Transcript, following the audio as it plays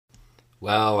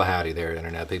Well, howdy there,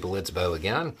 Internet people. It's Bo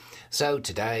again. So,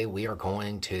 today we are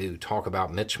going to talk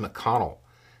about Mitch McConnell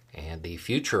and the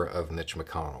future of Mitch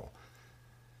McConnell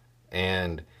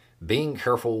and being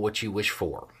careful what you wish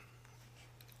for.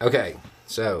 Okay,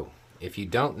 so if you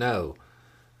don't know,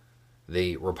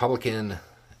 the Republican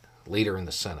leader in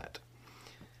the Senate,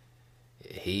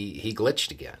 he glitched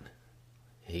again.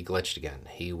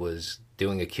 He was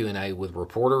doing a Q&A with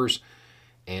reporters,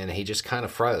 and he just kind of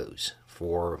froze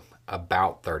for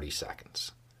about 30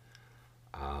 seconds.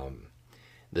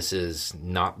 This is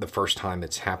not the first time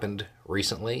it's happened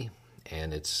recently,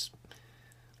 and it's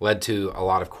led to a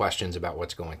lot of questions about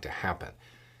what's going to happen.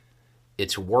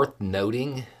 It's worth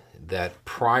noting that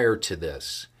prior to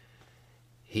this,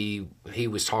 he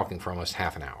was talking for almost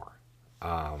half an hour.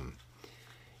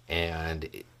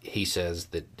 And he says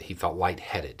that he felt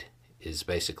lightheaded, is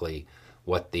basically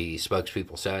what the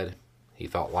spokespeople said. He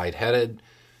felt lightheaded,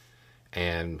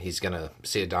 and he's going to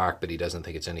see a doc, but he doesn't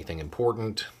think it's anything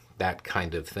important, that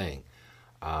kind of thing.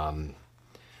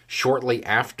 Shortly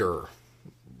after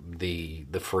the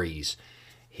freeze,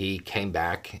 he came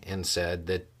back and said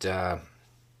that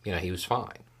he was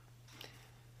fine.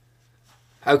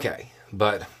 Okay,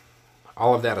 but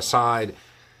all of that aside,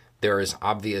 there is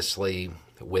obviously,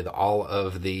 with all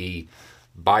of the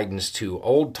Biden's too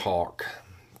old talk,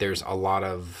 there's a lot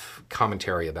of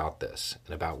commentary about this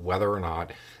and about whether or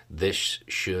not this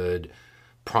should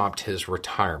prompt his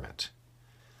retirement.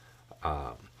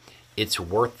 It's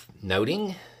worth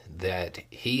noting that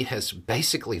he has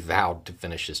basically vowed to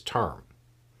finish his term.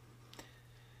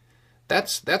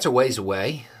 That's a ways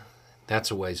away.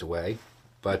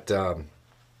 But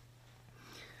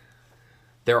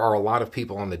there are a lot of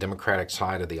people on the Democratic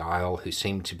side of the aisle who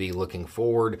seem to be looking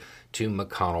forward to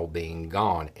McConnell being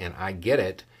gone. And I get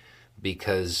it,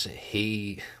 because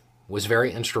he was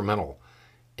very instrumental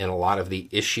in a lot of the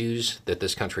issues that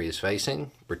this country is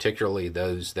facing, particularly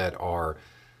those that are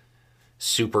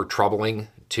super troubling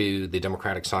to the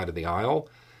Democratic side of the aisle.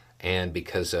 And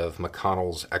because of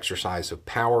McConnell's exercise of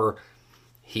power,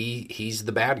 he's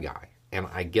the bad guy. And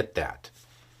I get that.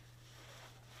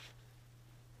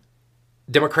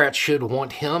 Democrats should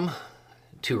want him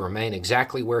to remain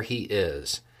exactly where he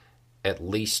is, at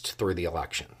least through the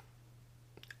election,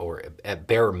 or at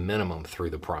bare minimum through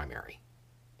the primary.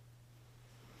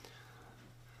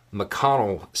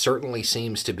 McConnell certainly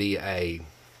seems to be a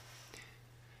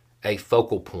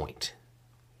focal point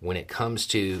when it comes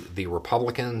to the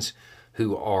Republicans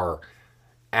who are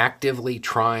actively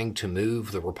trying to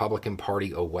move the Republican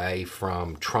Party away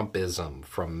from Trumpism,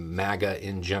 from MAGA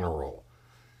in general.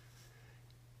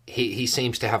 He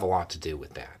seems to have a lot to do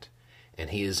with that,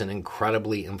 and he is an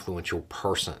incredibly influential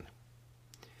person.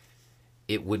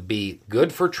 It would be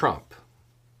good for Trump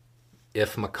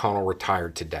if McConnell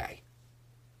retired today,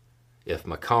 if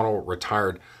McConnell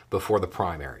retired before the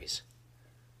primaries.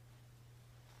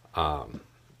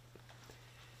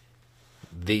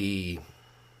 The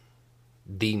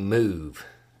move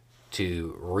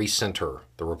to recenter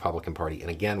the Republican Party, and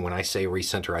again, when I say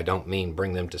recenter, I don't mean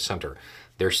bring them to center.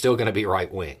 They're still going to be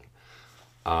right-wing.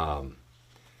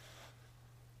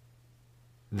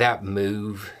 That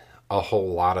move, a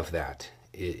whole lot of that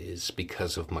is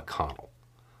because of McConnell.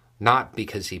 Not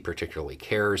because he particularly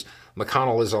cares.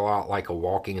 McConnell is a lot like a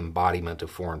walking embodiment of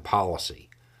foreign policy.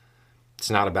 It's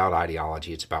not about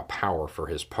ideology, it's about power for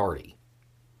his party.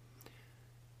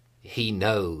 He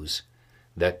knows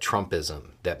that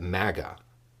Trumpism, that MAGA,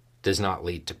 does not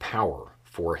lead to power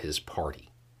for his party.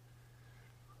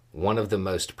 One of the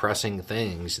most pressing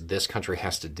things this country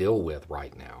has to deal with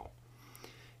right now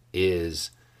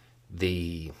is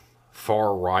the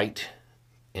far right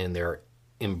and their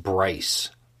embrace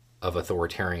of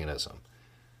authoritarianism.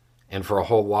 And for a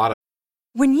whole lot of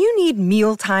When you need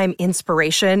mealtime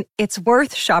inspiration, it's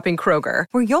worth shopping Kroger,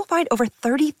 where you'll find over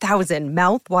 30,000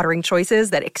 mouth-watering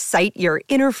choices that excite your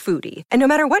inner foodie. And no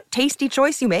matter what tasty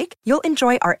choice you make, you'll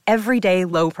enjoy our everyday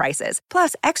low prices,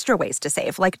 plus extra ways to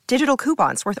save, like digital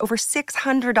coupons worth over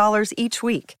 $600 each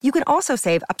week. You can also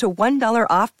save up to $1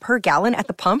 off per gallon at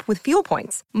the pump with fuel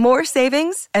points. More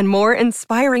savings and more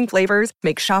inspiring flavors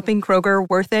make shopping Kroger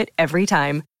worth it every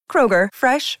time. Kroger,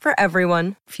 fresh for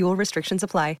everyone. Fuel restrictions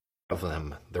apply. Of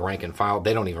them, the rank and file,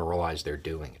 they don't even realize they're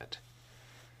doing it.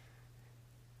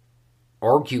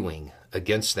 Arguing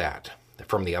against that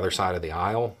from the other side of the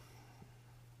aisle,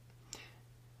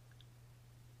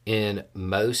 in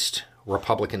most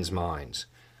Republicans' minds,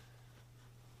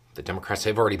 the Democrats,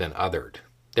 they've already been othered.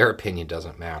 Their opinion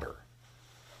doesn't matter.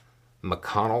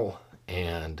 McConnell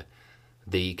and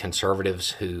the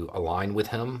conservatives who align with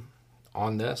him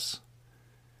on this,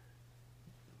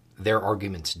 their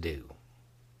arguments do.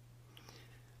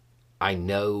 I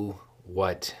know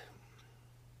what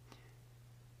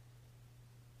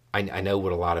I know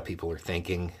what a lot of people are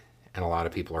thinking and a lot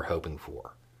of people are hoping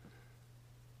for.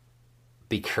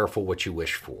 Be careful what you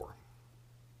wish for.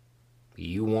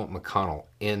 You want McConnell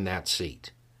in that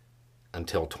seat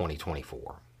until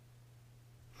 2024.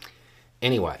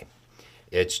 Anyway,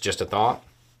 it's just a thought.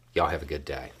 Y'all have a good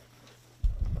day.